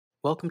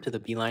Welcome to the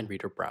BeeLine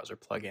Reader Browser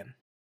plugin.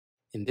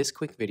 In this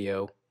quick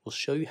video, we'll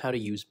show you how to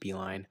use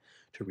BeeLine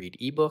to read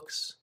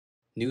ebooks,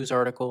 news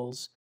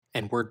articles,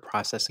 and word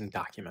processing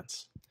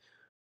documents.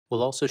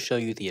 We'll also show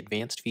you the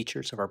advanced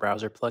features of our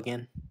browser plugin,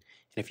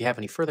 and if you have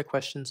any further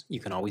questions,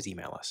 you can always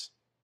email us.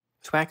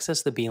 To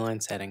access the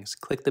BeeLine settings,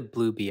 click the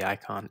blue bee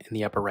icon in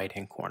the upper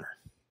right-hand corner.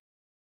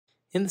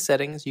 In the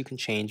settings, you can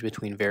change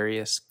between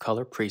various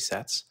color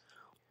presets,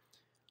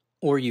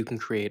 or you can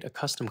create a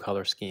custom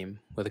color scheme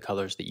with the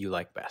colors that you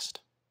like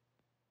best.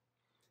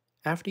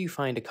 After you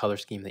find a color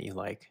scheme that you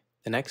like,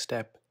 the next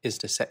step is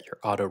to set your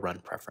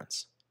auto-run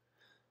preference.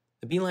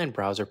 The BeeLine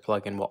browser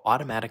plugin will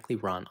automatically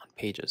run on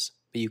pages,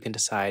 but you can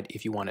decide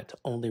if you want it to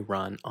only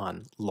run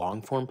on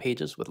long-form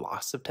pages with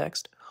lots of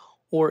text,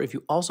 or if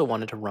you also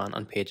want it to run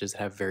on pages that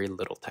have very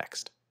little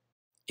text.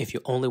 If you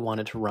only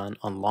want it to run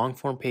on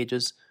long-form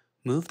pages,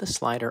 move the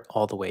slider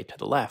all the way to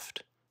the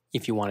left.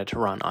 If you want it to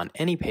run on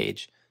any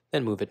page,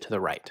 then move it to the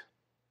right.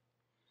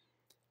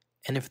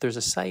 And if there's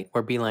a site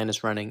where BeeLine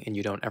is running and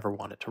you don't ever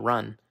want it to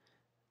run,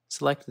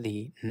 select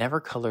the Never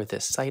Color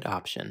This Site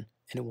option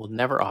and it will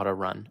never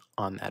auto-run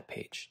on that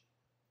page.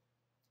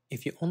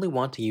 If you only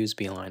want to use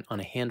BeeLine on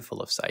a handful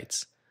of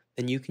sites,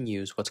 then you can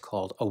use what's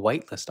called a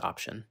whitelist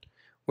option,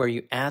 where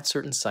you add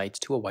certain sites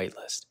to a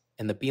whitelist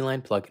and the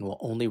BeeLine plugin will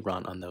only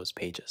run on those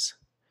pages.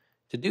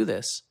 To do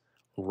this,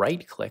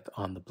 right-click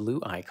on the blue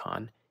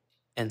icon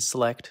and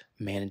select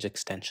Manage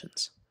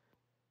Extensions.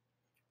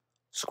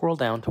 Scroll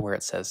down to where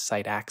it says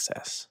Site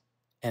Access,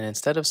 and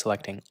instead of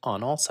selecting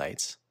On All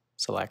Sites,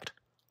 select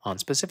On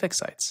Specific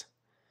Sites.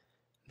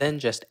 Then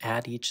just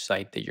add each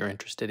site that you're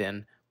interested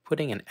in,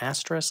 putting an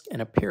asterisk and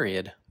a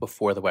period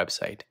before the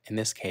website, in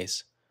this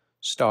case,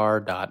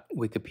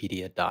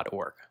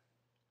 star.wikipedia.org.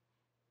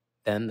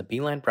 Then the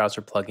BeeLine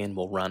browser plugin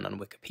will run on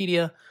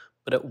Wikipedia,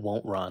 but it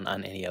won't run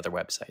on any other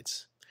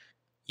websites.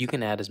 You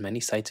can add as many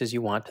sites as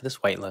you want to this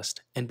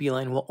whitelist, and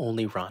BeeLine will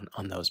only run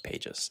on those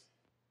pages.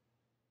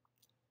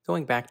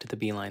 Going back to the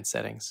BeeLine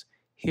settings,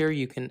 here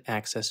you can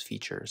access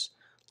features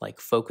like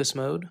Focus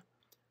Mode,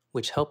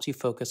 which helps you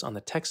focus on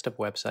the text of a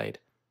website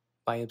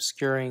by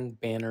obscuring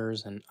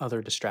banners and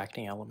other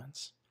distracting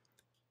elements.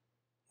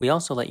 We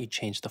also let you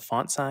change the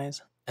font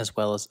size, as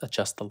well as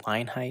adjust the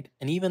line height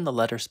and even the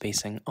letter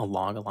spacing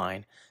along a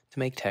line to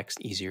make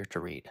text easier to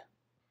read.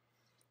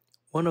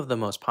 One of the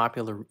most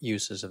popular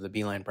uses of the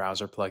BeeLine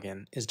browser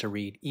plugin is to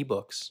read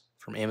ebooks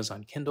from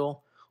Amazon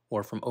Kindle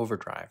or from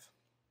Overdrive.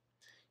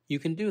 You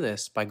can do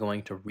this by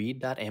going to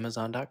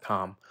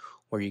read.amazon.com,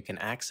 where you can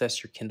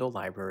access your Kindle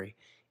library,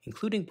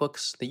 including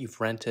books that you've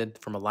rented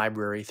from a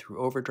library through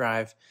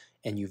Overdrive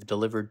and you've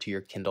delivered to your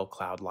Kindle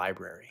Cloud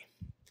library.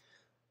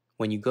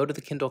 When you go to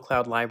the Kindle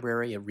Cloud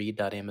library at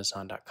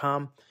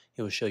read.amazon.com,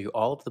 it will show you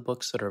all of the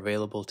books that are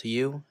available to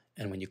you,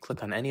 and when you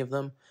click on any of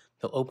them,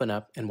 they'll open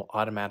up and will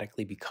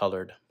automatically be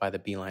colored by the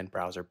BeeLine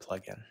browser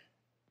plugin.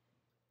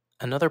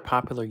 Another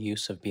popular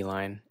use of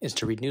BeeLine is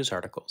to read news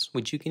articles,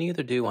 which you can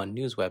either do on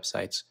news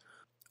websites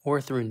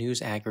or through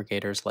news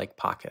aggregators like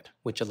Pocket,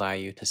 which allow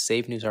you to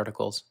save news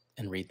articles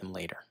and read them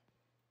later.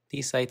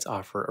 These sites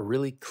offer a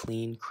really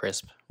clean,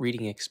 crisp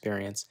reading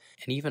experience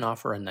and even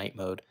offer a night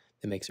mode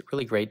that makes it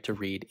really great to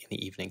read in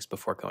the evenings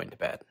before going to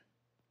bed.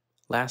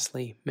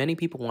 Lastly, many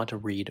people want to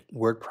read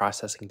word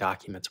processing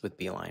documents with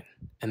BeeLine,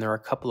 and there are a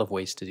couple of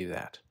ways to do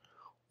that.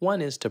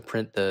 One is to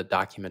print the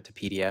document to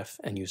PDF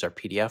and use our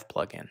PDF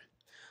plugin.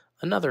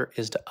 Another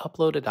is to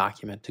upload a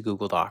document to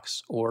Google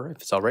Docs, or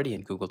if it's already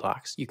in Google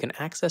Docs, you can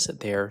access it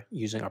there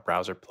using our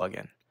browser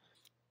plugin.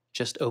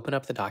 Just open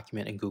up the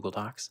document in Google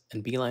Docs,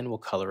 and BeeLine will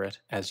color it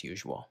as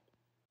usual.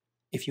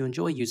 If you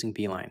enjoy using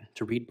BeeLine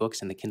to read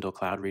books in the Kindle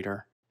Cloud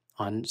Reader,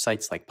 on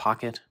sites like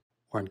Pocket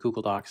or in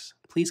Google Docs,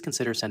 please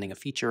consider sending a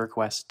feature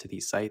request to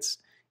these sites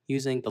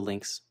using the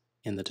links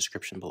in the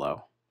description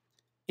below.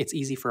 It's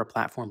easy for a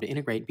platform to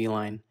integrate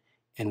BeeLine,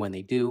 and when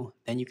they do,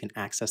 then you can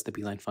access the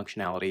BeeLine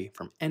functionality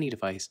from any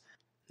device,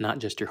 not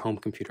just your home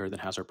computer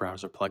that has our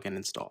browser plugin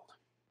installed.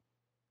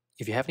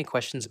 If you have any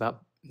questions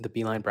about the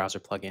BeeLine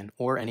browser plugin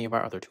or any of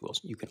our other tools,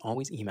 you can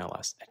always email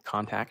us at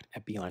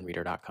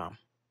contact@beelinereader.com.